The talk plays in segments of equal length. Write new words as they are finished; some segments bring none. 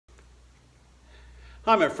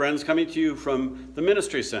Hi, my friends, coming to you from the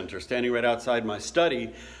Ministry Center, standing right outside my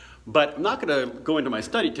study. But I'm not going to go into my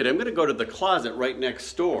study today. I'm going to go to the closet right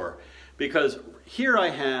next door, because here I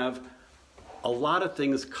have a lot of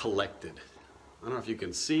things collected. I don't know if you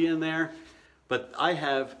can see in there, but I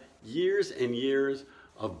have years and years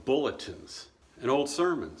of bulletins and old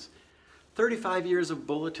sermons. 35 years of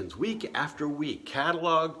bulletins, week after week,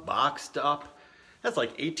 cataloged, boxed up. That's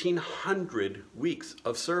like 1,800 weeks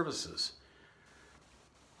of services.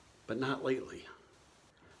 But not lately.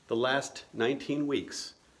 The last 19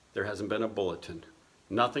 weeks, there hasn't been a bulletin.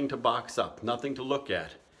 Nothing to box up, nothing to look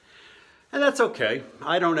at. And that's okay.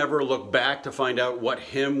 I don't ever look back to find out what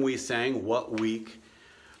hymn we sang, what week.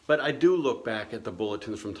 But I do look back at the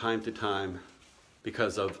bulletins from time to time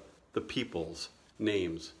because of the people's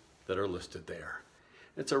names that are listed there.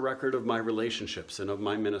 It's a record of my relationships and of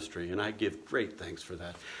my ministry, and I give great thanks for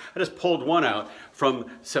that. I just pulled one out from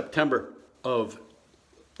September of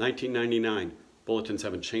 1999. Bulletins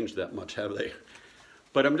haven't changed that much, have they?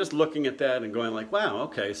 But I'm just looking at that and going like, wow,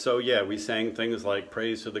 okay, so yeah, we sang things like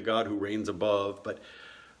praise to the God who reigns above, but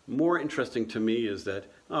more interesting to me is that,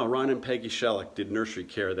 oh, Ron and Peggy Shellack did nursery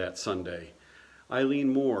care that Sunday.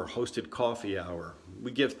 Eileen Moore hosted coffee hour. We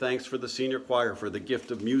give thanks for the senior choir for the gift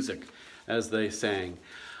of music as they sang.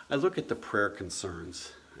 I look at the prayer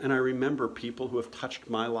concerns and I remember people who have touched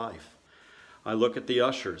my life. I look at the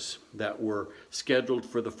ushers that were scheduled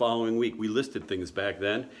for the following week. We listed things back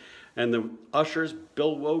then. And the ushers,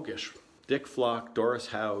 Bill Wogish, Dick Flock, Doris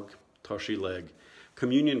Haug, Toshi Legg.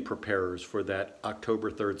 Communion preparers for that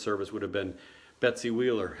October 3rd service would have been Betsy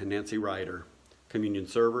Wheeler and Nancy Ryder. Communion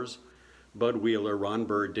servers, Bud Wheeler, Ron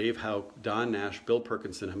Bird, Dave Hauk, Don Nash, Bill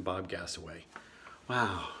Perkinson, and Bob Gassaway.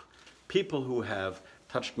 Wow, people who have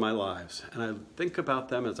touched my lives. And I think about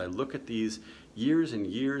them as I look at these years and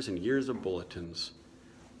years and years of bulletins.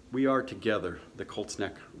 We are together, the Colts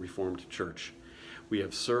Neck Reformed Church. We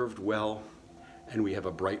have served well, and we have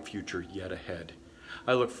a bright future yet ahead.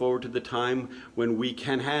 I look forward to the time when we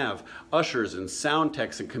can have ushers and sound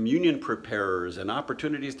techs and communion preparers and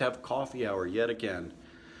opportunities to have coffee hour yet again.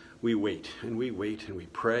 We wait, and we wait, and we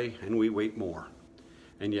pray, and we wait more.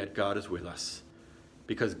 And yet God is with us,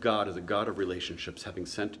 because God is a God of relationships, having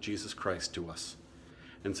sent Jesus Christ to us.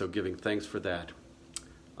 And so giving thanks for that,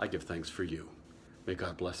 I give thanks for you. May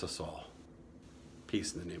God bless us all.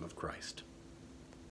 Peace in the name of Christ.